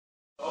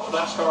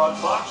NASCAR on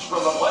Fox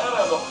from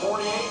Atlanta, the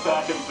 48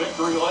 back in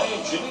victory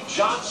lane. Jimmy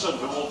Johnson,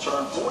 who will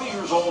turn 40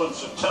 years old in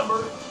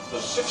September, the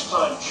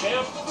six-time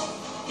champ,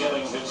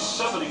 getting his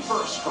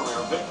 71st career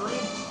victory.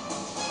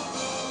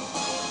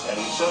 And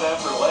he said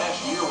after last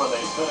year when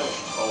they finished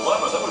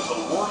 11th, that was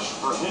the worst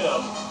for him,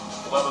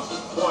 11th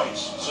in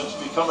points, since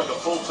becoming a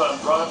full-time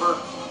driver.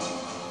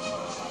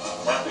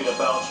 Happy to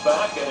bounce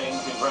back, getting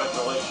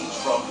congratulations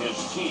from his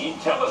team.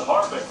 Kevin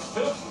Harvick,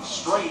 fifth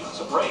straight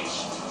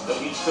race that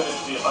he's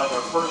finished in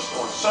either first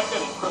or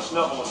second, and Chris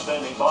Neville is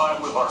standing by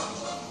with Harvick.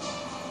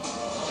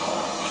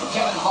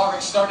 Kevin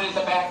Harvick started at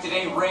the back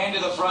today, ran to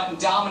the front, and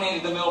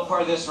dominated the middle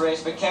part of this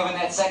race. But Kevin,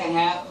 that second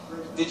half,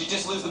 did you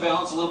just lose the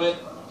balance a little bit?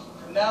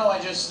 No, I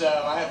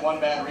had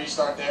one bad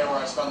restart there where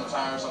I spun the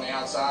tires on the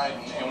outside,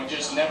 and we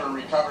just never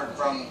recovered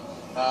from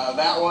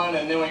that one.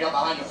 And then we got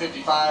behind the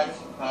 55,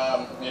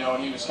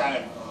 and he was kind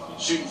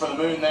of shooting for the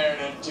moon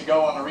there to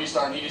go on the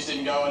restart, and he just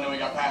didn't go, and then we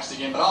got passed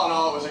again. But all in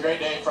all, it was a great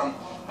day from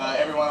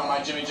everyone on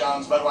my Jimmy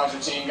John's Budweiser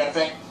team. Got to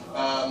thank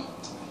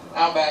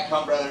Outback,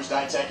 Hunt Brothers,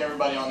 Ditech,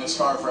 everybody on this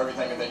car for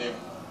everything that they do.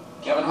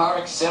 Kevin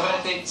Harvick,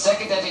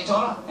 second at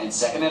Daytona and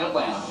second at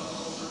Atlanta.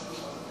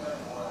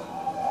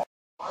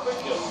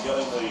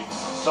 Getting the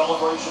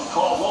celebration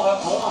call. We'll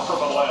have more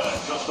from Atlanta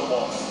in just a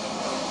moment.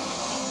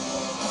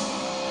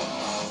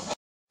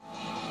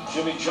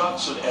 Jimmy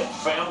Johnson and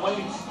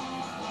family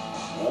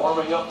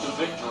warming up to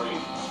victory.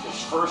 His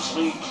first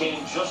lead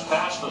came just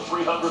past the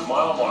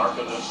 300-mile mark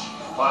of this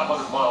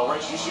 500-mile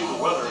race. You see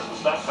the weather, it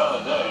was that kind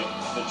of day.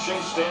 The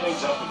chase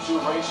standings after two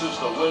races,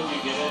 the win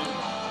you get in,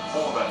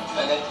 format.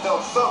 And it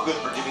felt so good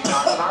for Jimmy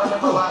Johnson. I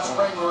remember last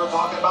spring we were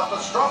talking about the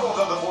struggles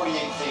of the 48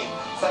 team.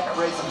 Second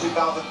race of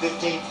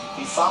 2015,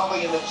 he's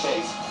solidly in the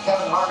chase.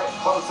 Kevin Harvick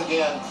close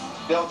again.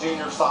 Dale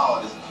Jr.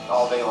 solid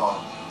all day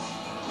long.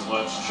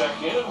 Let's check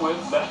in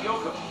with Matt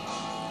Yoakum.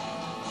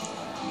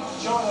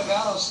 Joe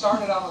Logano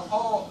started on the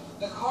pole.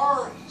 The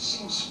car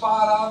seemed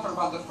spot on for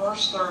about the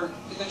first third.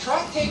 Did the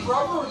track take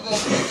rubber, or did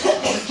the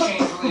temperature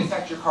change really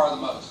affect your car the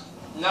most?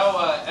 No,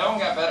 everyone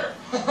got better.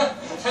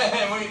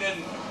 And we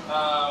didn't.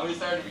 We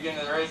started at the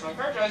beginning of the race. My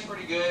car drives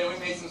pretty good, and we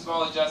made some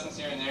small adjustments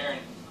here and there.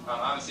 And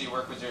obviously, you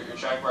work with your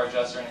track bar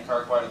adjuster in the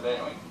car quite a bit.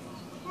 And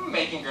we were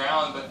making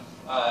ground, but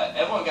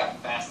everyone got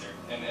faster,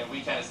 and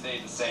we kind of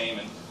stayed the same.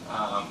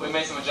 And we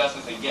made some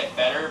adjustments to get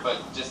better, but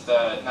just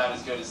not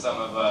as good as some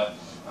of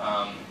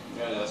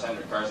those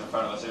 100 cars in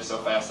front of us. They're so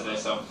fast today.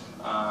 So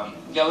got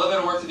a little bit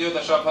of work to do with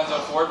the Shaw Penzo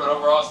Ford, but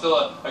overall, still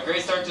a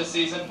great start to the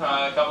season.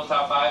 A couple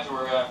top fives.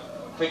 We're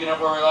picking up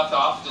where we left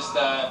off. Just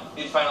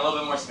need to find a little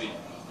bit more speed.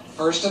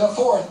 First and a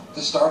fourth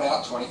to start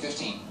out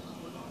 2015.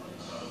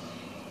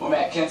 Well,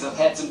 Matt Kenseth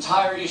had some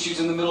tire issues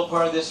in the middle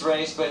part of this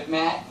race, but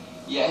Matt,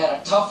 you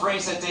had a tough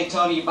race at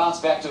Daytona. You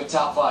bounced back to a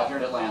top five here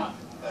at Atlanta.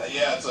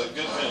 Yeah, it's a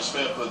good finish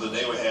fifth with the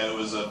day we had. It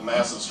was a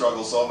massive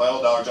struggle. So my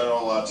old Dollar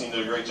General team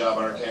did a great job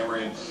on our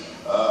Camry,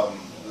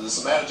 and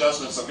some bad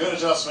adjustments, some good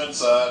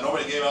adjustments.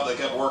 Nobody gave up. They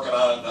kept working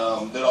on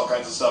it. Did all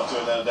kinds of stuff to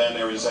it. And then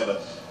there we just had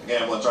to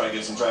gamble and try to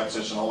get some track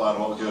position, hold on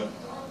to what we could.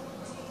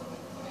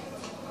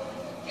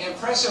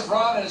 Impressive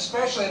run, and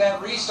especially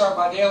that restart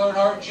by Dale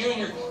Earnhardt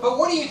Jr. But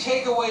what do you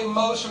take away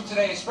most from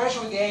today,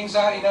 especially with the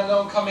anxiety and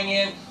unknown coming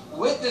in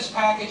with this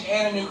package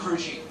and a new crew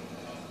chief?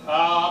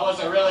 I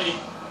wasn't really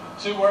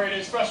too worried. It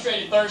was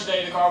frustrating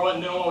Thursday. The car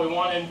wasn't doing what we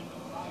wanted.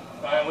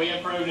 And we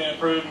improved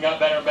and got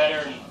better and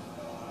better. And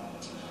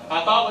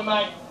I thought we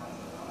might,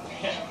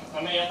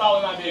 I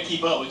thought we might be able to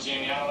keep up with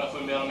Jimmy. I don't know if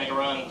we'd be able to make a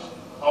run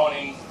on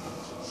him.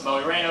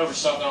 But we ran over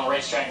something on a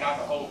racetrack, knocked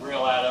the whole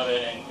grill out of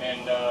it,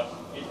 and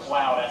it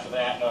plowed after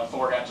that, and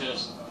Ford got to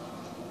us.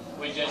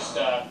 We had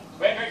a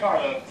great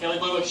car though. Kelly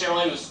Blue Book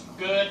Chevrolet was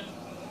good.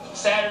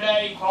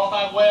 Saturday,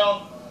 qualified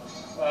well.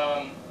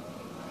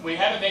 We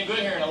haven't been good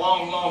here in a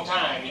long, long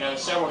time,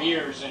 several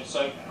years, and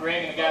so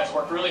Greg and the guys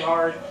worked really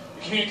hard.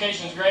 The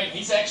communication's great.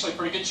 He's actually a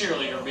pretty good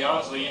cheerleader, to be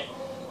honest with you.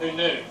 Who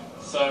knew?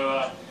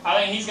 So I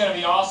think he's going to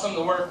be awesome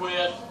to work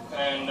with,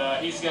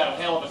 and he's got a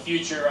hell of a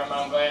future.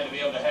 I'm glad to be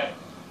able to have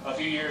a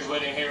few years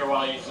with him here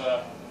while he's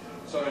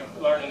sort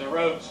of learning the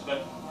ropes.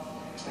 But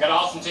we got an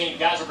awesome team. The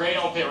guys are great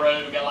on pit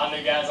road. We got a lot of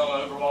new guys on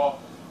the overwall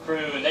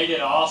crew, and they did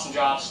an awesome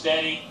job.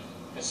 Steady,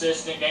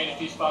 consistent, gained a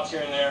few spots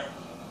here and there.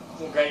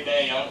 It was a great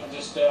day. I'm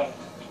just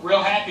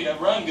real happy to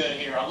run good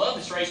here. I love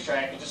this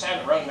racetrack, and just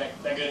haven't run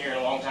that good here in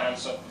a long time.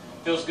 So it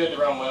feels good to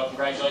run well.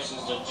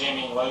 Congratulations to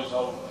Jimmy and Lowe's, the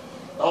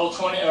whole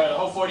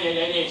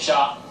 4888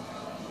 shop.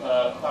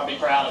 I'll be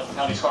proud of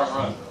how these cars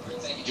run.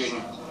 Thank you,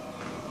 Junior.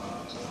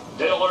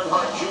 Dale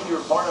Earnhardt Jr.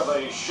 part of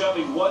a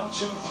Chevy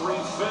 1-2-3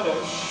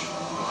 finish.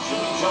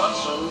 Jimmy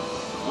Johnson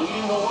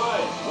leading the way.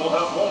 We'll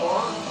have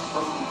more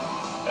from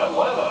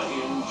Atlanta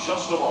in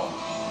just a moment.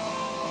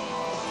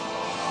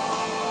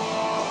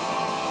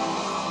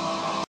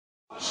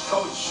 West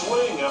Coast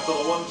swing after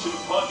the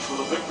 1-2 punch with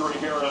a victory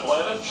here in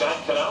Atlanta. Chad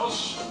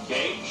Canales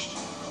engaged.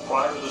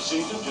 prior to the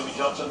season, Jimmy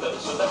Johnson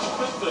said that's a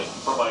good thing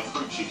for my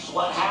crew chiefs. A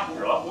lot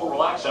happier, a lot more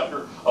relaxed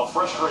after a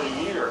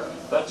frustrating year.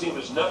 That team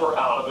is never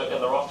out of it,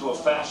 and they're off to a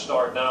fast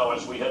start now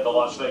as we head to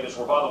Las Vegas,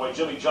 where, by the way,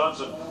 Jimmy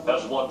Johnson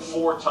has won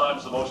 4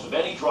 times the most of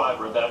any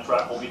driver at that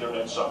track. Will be there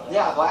next Sunday.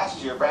 Yeah,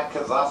 last year, Brad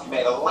Keselowski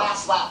made a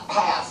last lap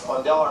pass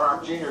on Dale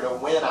Earnhardt Jr. to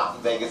win out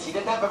in Vegas. He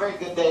didn't have a very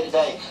good day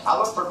today. I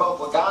look for both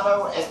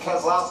Logano and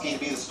Keselowski to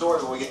be the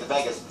story when we get to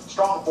Vegas.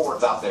 Strong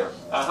Fords out there.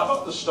 How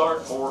about the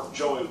start for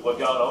Joey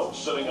Logano,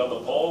 sitting on the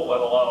pole, led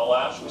a lot of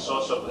laps. We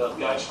saw some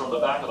guys from the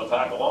back of the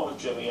pack, along with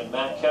Jimmy and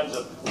Matt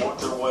Kenseth, work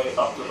their way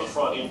up to the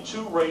front in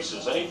 2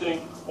 races.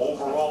 Anything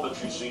overall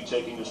that you see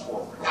taking us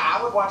forward?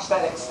 I would watch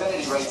that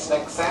Xfinity race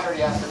next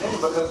Saturday afternoon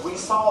because we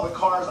saw the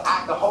cars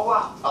act a whole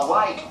lot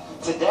alike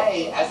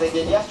today as they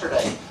did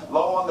yesterday.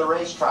 Low on the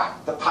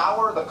racetrack. The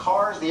power, the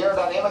cars, the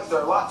aerodynamics,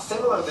 they're a lot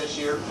similar this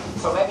year.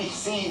 So maybe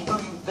see who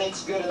you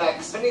think's good in that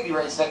Xfinity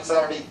race next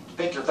Saturday.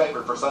 Pick your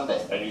favorite for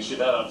Sunday. And you see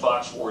that on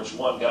Fox Sports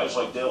 1. Guys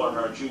like Dale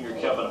Earnhardt Jr.,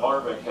 Kevin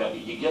Harvick,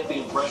 you get the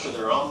impression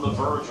they're on the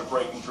verge of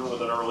breaking through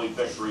with an early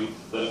victory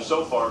that have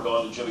so far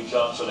gone to Jimmy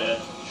Johnson and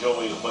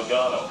Joey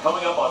Logano.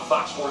 Coming up on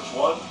Fox Sports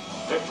 1,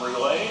 Victory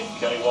Lane.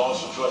 Kenny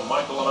Wallace will join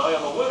Michael and I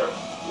on the winner.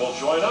 Will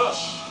join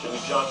us. Jimmy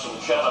Johnson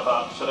will chat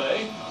about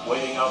today,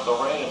 waiting out the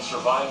rain and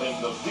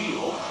surviving the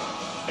field.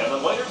 And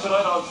then later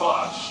tonight on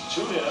Fox,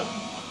 tune in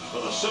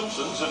for The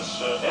Simpsons.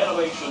 It's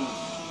animation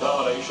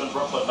domination.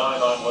 Brooklyn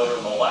Nine-Nine later,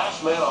 and The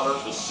Last Man on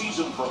Earth, the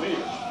season premiere.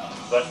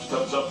 That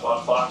comes up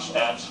on Fox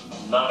at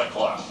 9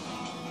 o'clock.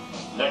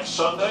 Next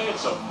Sunday,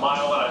 it's a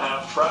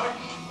 1.5-mile track.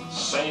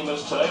 Same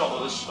as today,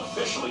 although this is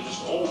officially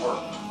just over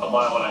a 1.5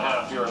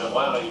 miles here in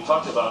Atlanta. You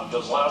talked about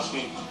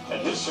Keselowski and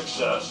his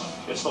success.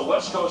 It's the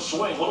West Coast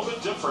swing, a little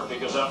bit different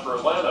because after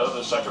Atlanta,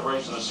 the second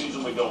race of the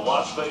season, we go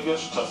Las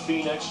Vegas to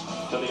Phoenix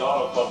to the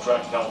Auto Club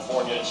track in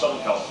California, in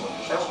Southern California.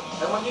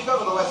 And when you go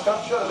to the West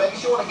Coast, you go to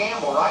Vegas, you want to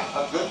gamble, right?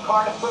 A good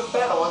car to put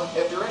bet on,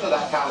 if you're into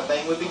that kind of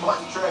thing, would be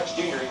Martin Truex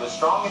Jr. He was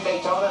strong in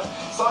Daytona,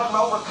 saw him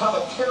overcome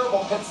a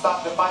terrible pit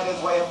stop to fight his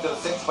way up to a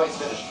 6th-place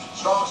finish.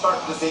 Strong start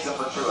to the season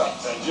for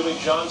Truex. And Jimmy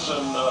Johnson,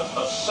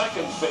 a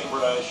second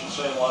favorite, I should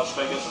say, in Las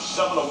Vegas,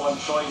 a 7-1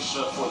 choice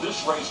for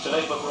this race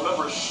today. But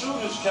remember, as soon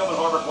as Kevin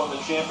Harvick won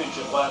the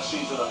championship last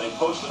season and they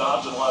posted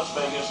odds in Las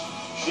Vegas,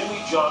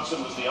 Jimmy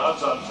Johnson was the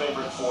odds-on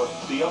favorite for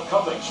the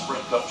upcoming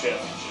Sprint Cup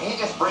Championship. He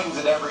just brings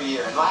it every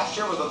year. And last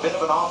year was a bit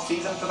of an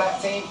off-season for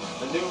that team.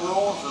 The new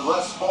rules, the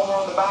less spoiler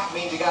on the back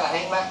means you got to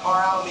hang that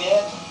car out on the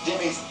edge.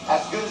 Jimmy's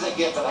as good as it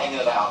gets at hanging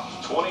it out.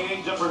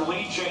 28 different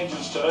lead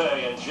changes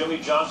today, and Jimmy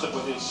Johnson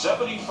with his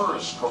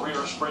 71st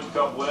career Sprint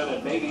Cup win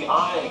and maybe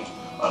eyeing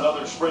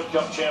another Sprint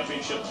Cup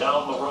championship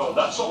down the road.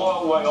 That's a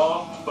long way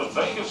off, but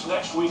Vegas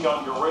next week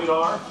on your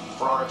radar.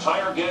 For our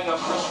entire gang, I'm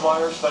Chris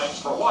Myers. Thanks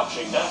for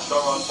watching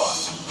NASCAR on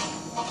Fox.